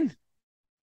 Again?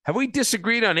 Have we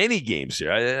disagreed on any games here?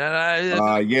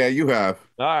 Yeah, you have.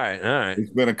 All right.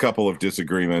 There's been a couple of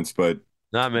disagreements, but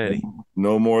not many.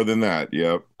 No more than that.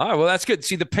 Yep. All right. Well, that's good.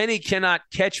 See, the penny cannot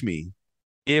catch me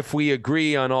if we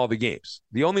agree on all the games.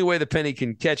 The only way the penny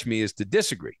can catch me is to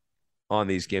disagree on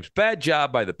these games. Bad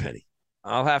job by the penny.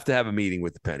 I'll have to have a meeting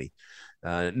with the penny.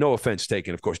 No offense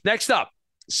taken, of course. Next up,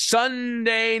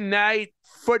 Sunday Night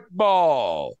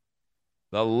Football.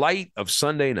 The light of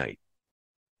Sunday night.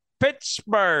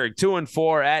 Pittsburgh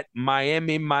 2-4 at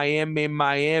Miami at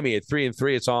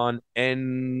 3-3. It's on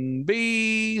NBC.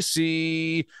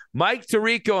 Mike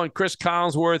Tirico and Chris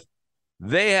Collinsworth,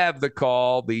 they have the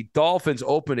call. The Dolphins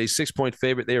opened a 6-point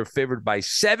favorite. They are favored by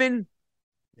 7,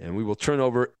 and we will turn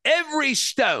over every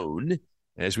stone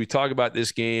as we talk about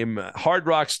this game. Hard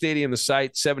Rock Stadium, the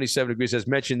site, 77 degrees, as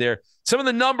mentioned there. Some of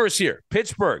the numbers here.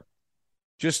 Pittsburgh,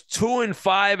 just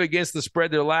 2-5 against the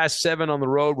spread, their last 7 on the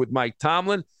road with Mike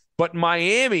Tomlin. But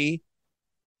Miami,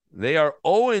 they are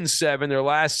 0-7 their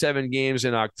last 7 games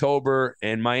in October,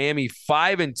 and Miami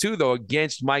 5-2 though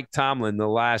against Mike Tomlin the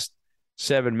last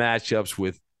 7 matchups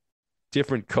with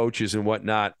different coaches and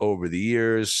whatnot over the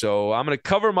years. So I'm going to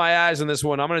cover my eyes on this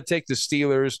one. I'm going to take the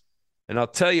Steelers, and I'll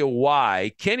tell you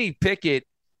why. Kenny Pickett,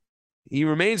 he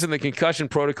remains in the concussion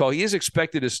protocol. He is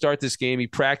expected to start this game. He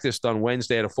practiced on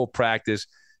Wednesday at a full practice.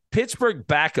 Pittsburgh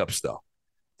backups though.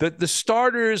 The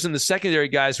starters and the secondary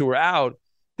guys who were out,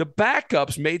 the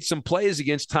backups made some plays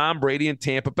against Tom Brady and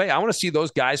Tampa Bay. I want to see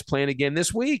those guys playing again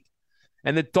this week.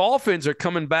 And the Dolphins are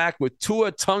coming back with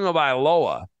Tua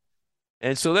Tagovailoa.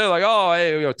 And so they're like, oh,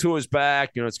 hey, Tua's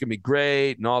back. It's going to be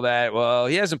great and all that. Well,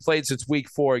 he hasn't played since week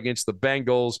 4 against the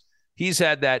Bengals. He's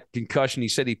had that concussion. He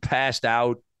said he passed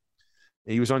out.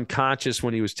 He was unconscious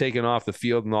when he was taken off the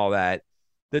field and all that.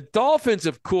 The Dolphins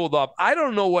have cooled up. I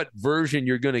don't know what version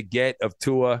you're going to get of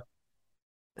Tua.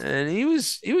 And he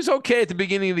was okay at the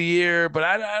beginning of the year, but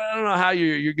I don't know how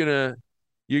you're gonna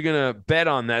bet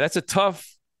on that. That's a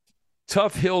tough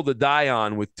hill to die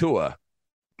on with Tua,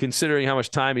 considering how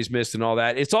much time he's missed and all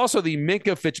that. It's also the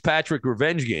Minkah Fitzpatrick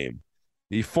revenge game.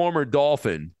 The former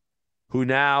Dolphin, who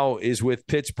now is with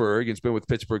Pittsburgh, and has been with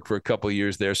Pittsburgh for a couple of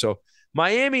years there. So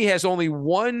Miami has only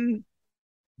one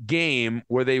game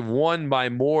where they've won by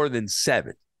more than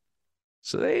 7.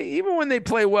 So even when they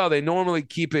play well, they normally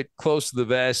keep it close to the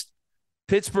vest.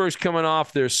 Pittsburgh's coming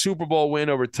off their Super Bowl win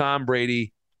over Tom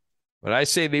Brady, but I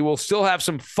say they will still have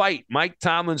some fight. Mike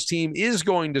Tomlin's team is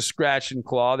going to scratch and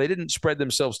claw. They didn't spread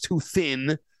themselves too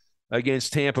thin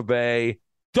against Tampa Bay.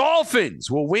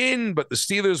 Dolphins will win, but the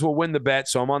Steelers will win the bet,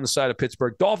 so I'm on the side of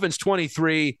Pittsburgh. Dolphins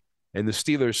 23 and the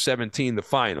Steelers 17, the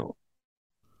final.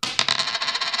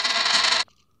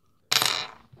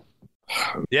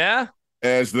 Yeah?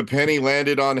 As the penny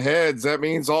landed on heads, that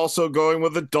means also going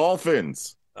with the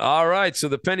Dolphins. All right, so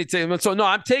the penny taking. So, no,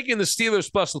 I'm taking the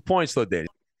Steelers plus the points, though, Danny.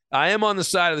 I am on the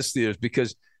side of the Steelers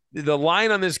because the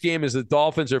line on this game is the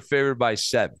Dolphins are favored by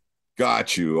 7.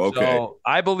 Got you. Okay. So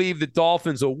I believe the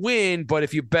Dolphins will win, but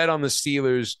if you bet on the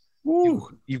Steelers,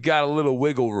 you've got a little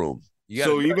wiggle room.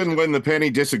 So even when the penny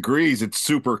disagrees, it's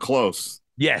super close.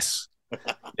 Yes.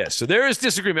 Yes. So there is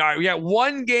disagreement. All right, we got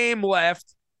one game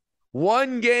left.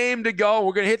 One game to go.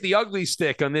 We're going to hit the ugly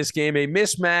stick on this game. A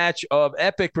mismatch of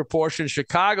epic proportions.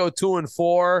 Chicago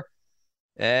 2-4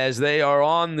 as they are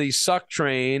on the suck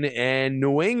train, and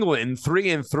New England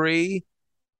 3-3.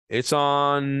 It's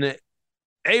on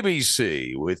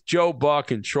ABC with Joe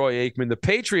Buck and Troy Aikman. The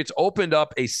Patriots opened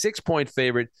up a 6-point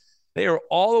favorite. They are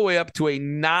all the way up to a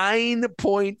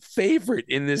 9-point favorite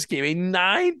in this game, a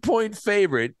 9-point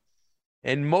favorite.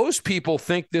 And most people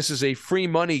think this is a free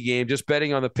money game, just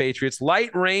betting on the Patriots.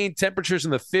 Light rain, temperatures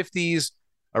in the 50s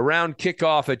around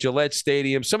kickoff at Gillette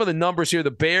Stadium. Some of the numbers here,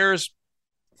 the Bears,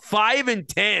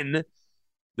 5-10,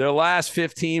 their last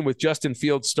 15 with Justin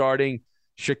Fields starting.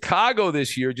 Chicago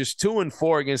this year, just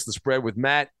 2-4 against the spread with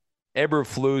Matt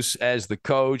Eberflus as the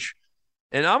coach.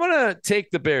 And I'm going to take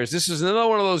the Bears. This is another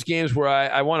one of those games where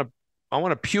I want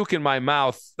to puke in my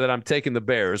mouth that I'm taking the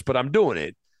Bears, but I'm doing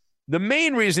it. The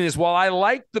main reason is while I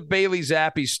like the Bailey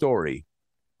Zappi story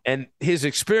and his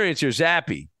experience here,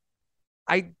 Zappi,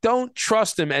 I don't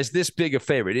trust him as this big a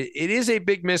favorite. It is a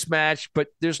big mismatch, but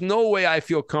there's no way I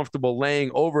feel comfortable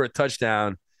laying over a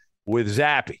touchdown with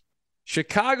Zappi.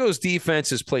 Chicago's defense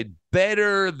has played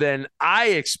better than I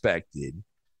expected.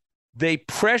 They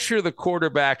pressure the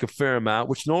quarterback a fair amount,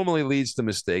 which normally leads to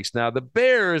mistakes. Now, the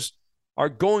Bears are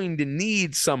going to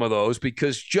need some of those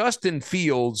because Justin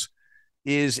Fields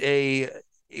is a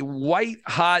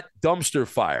white-hot dumpster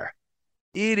fire.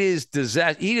 It is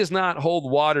disaster. He does not hold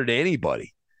water to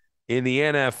anybody in the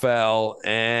NFL,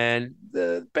 and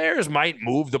the Bears might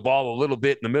move the ball a little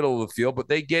bit in the middle of the field, but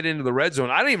they get into the red zone.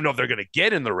 I don't even know if they're going to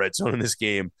get in the red zone in this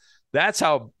game. That's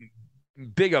how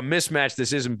big a mismatch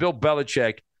this is. And Bill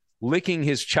Belichick licking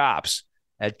his chops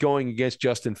at going against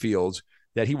Justin Fields,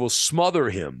 that he will smother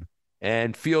him.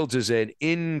 And Fields is an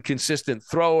inconsistent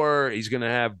thrower. He's going to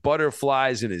have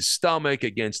butterflies in his stomach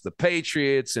against the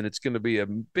Patriots, and it's going to be a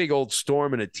big old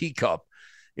storm in a teacup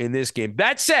in this game.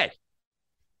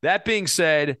 That being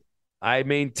said, I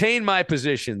maintain my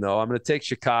position, though. I'm going to take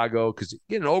Chicago because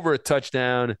getting over a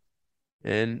touchdown,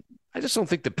 and I just don't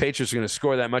think the Patriots are going to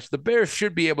score that much. The Bears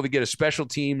should be able to get a special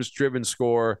teams-driven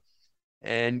score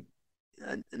and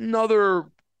another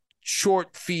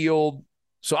short field.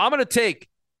 So I'm going to take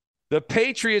the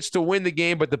Patriots to win the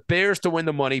game, but the Bears to win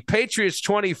the money. Patriots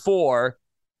 24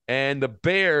 and the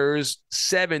Bears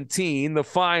 17, the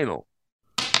final.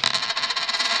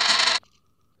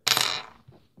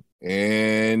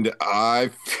 And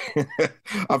I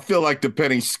feel like the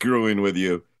penny's screwing with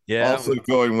you. Yeah. Also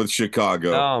going with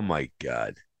Chicago. Oh, my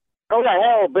God. Go to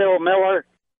hell, Bill Miller.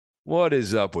 What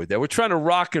is up with that? We're trying to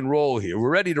rock and roll here. We're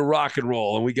ready to rock and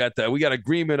roll, and we got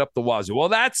agreement up the wazoo. Well,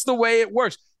 that's the way it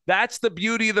works. That's the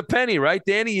beauty of the penny, right,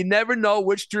 Danny? You never know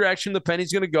which direction the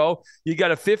penny's going to go. You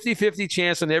got a 50-50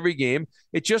 chance on every game.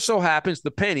 It just so happens the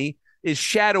penny is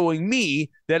shadowing me,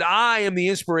 that I am the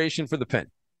inspiration for the penny.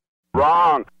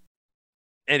 Wrong.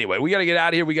 Anyway, we got to get out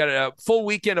of here. We got a full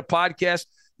weekend of podcasts.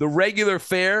 The regular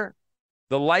fare,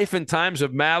 the life and times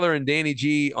of Maller and Danny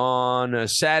G on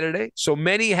Saturday. So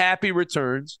many happy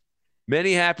returns.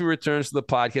 Many happy returns to the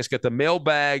podcast. Got the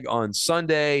mailbag on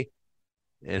Sunday.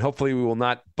 And hopefully we will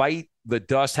not bite the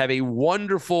dust. Have a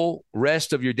wonderful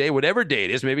rest of your day, whatever day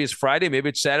it is. Maybe it's Friday, maybe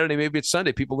it's Saturday, maybe it's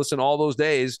Sunday. People listen all those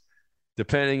days,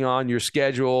 depending on your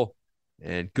schedule.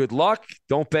 And good luck.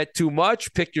 Don't bet too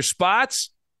much. Pick your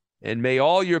spots. And may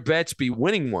all your bets be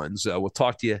winning ones. We'll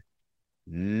talk to you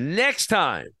next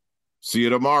time. See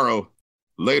you tomorrow.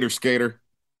 Later, Skater.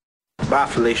 Bye,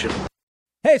 Felicia.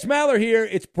 Hey, it's Maller here.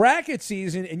 It's bracket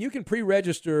season, and you can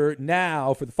pre-register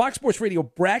now for the Fox Sports Radio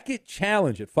Bracket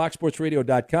Challenge at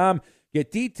foxsportsradio.com.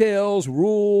 Get details,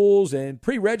 rules, and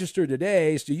pre-register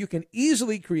today so you can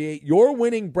easily create your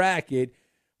winning bracket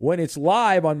when it's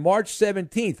live on March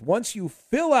 17th. Once you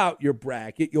fill out your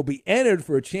bracket, you'll be entered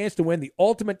for a chance to win the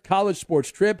ultimate college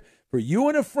sports trip for you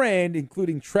and a friend,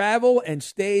 including travel and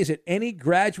stays at any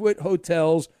Graduate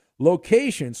Hotels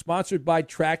location, sponsored by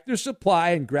Tractor Supply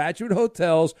and Graduate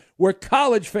Hotels, where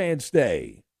college fans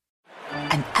stay.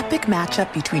 An epic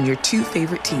matchup between your two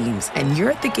favorite teams, and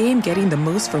you're at the game getting the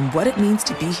most from what it means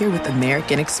to be here with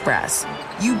American Express.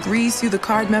 You breeze through the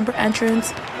card member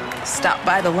entrance, stop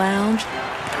by the lounge.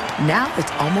 Now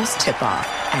it's almost tip-off,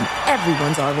 and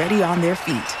everyone's already on their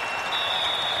feet.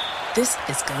 This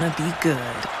is gonna be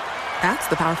good. That's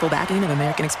the powerful backing of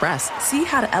American Express. See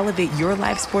how to elevate your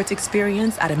live sports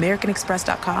experience at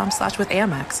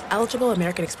americanexpress.com/withAmex. Eligible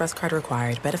American Express card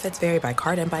required. Benefits vary by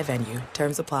card and by venue.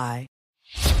 Terms apply.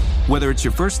 Whether it's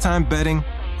your first time betting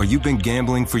or you've been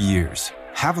gambling for years,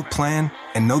 have a plan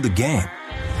and know the game.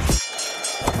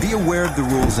 Be aware of the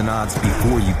rules and odds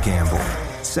before you gamble.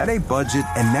 Set a budget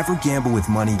and never gamble with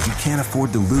money you can't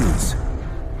afford to lose.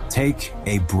 Take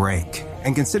a break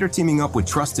and consider teaming up with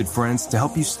trusted friends to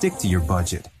help you stick to your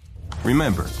budget.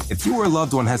 Remember, if you or a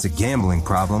loved one has a gambling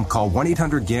problem, call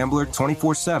 1-800-GAMBLER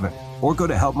 24/7 or go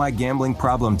to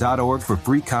helpmygamblingproblem.org for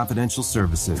free confidential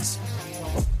services.